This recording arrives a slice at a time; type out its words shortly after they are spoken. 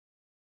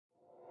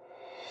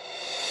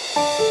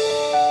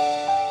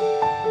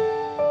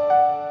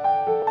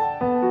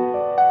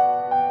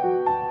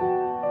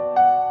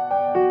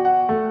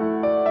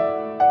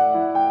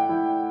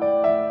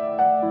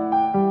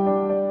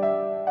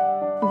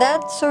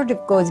sort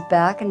of goes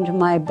back into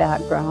my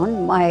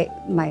background.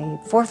 My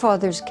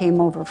forefathers came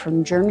over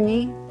from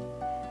Germany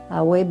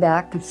way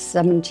back in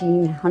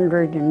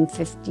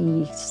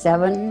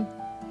 1757.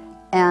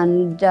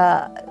 And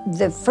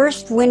the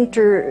first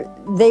winter,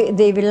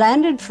 they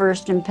landed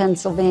first in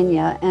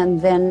Pennsylvania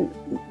and then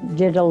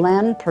did a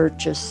land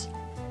purchase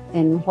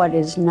in what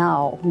is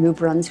now New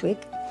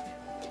Brunswick.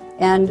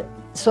 And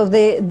so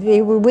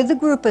they were with a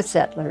group of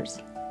settlers,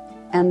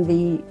 and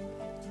the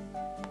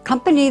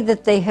company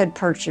that they had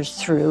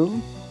purchased through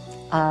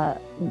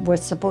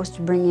was supposed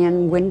to bring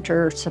in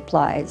winter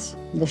supplies.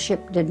 The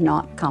ship did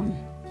not come.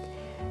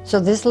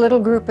 So this little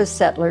group of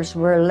settlers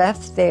were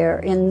left there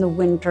in the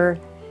winter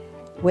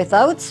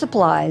without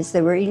supplies.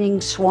 They were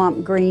eating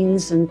swamp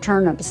greens and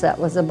turnips. That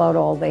was about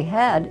all they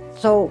had.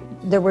 So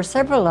there were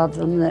several of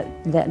them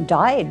that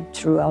died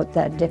throughout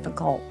that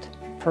difficult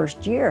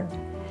first year.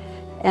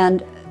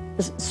 And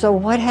so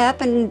what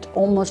happened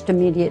almost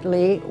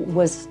immediately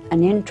was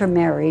an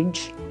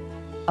intermarriage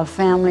of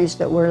families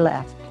that were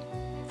left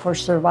for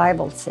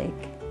survival's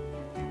sake.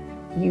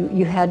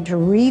 You had to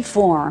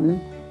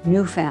reform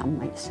new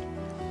families.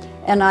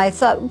 And I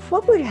thought,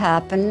 what would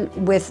happen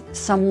with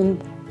some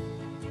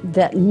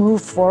that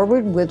moved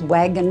forward with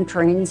wagon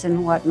trains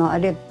and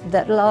whatnot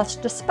that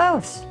lost a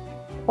spouse?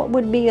 What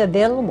would be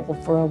available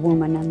for a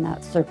woman in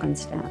that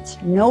circumstance?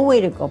 No way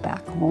to go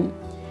back home,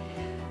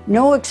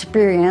 no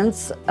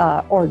experience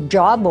or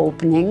job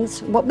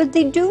openings. What would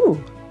they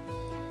do?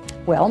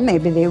 Well,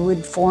 maybe they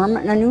would form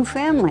a new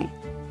family.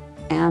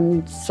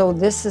 And so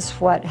this is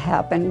what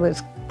happened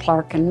with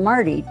Clark and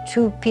Marty,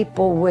 two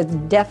people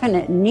with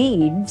definite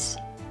needs,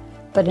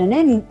 but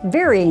an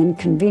very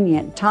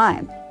inconvenient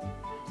time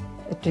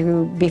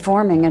to be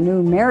forming a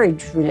new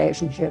marriage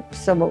relationship.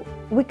 So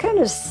we kind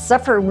of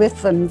suffer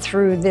with them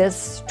through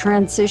this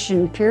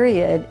transition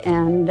period,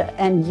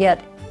 and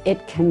yet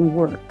it can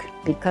work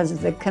because of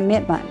the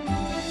commitment.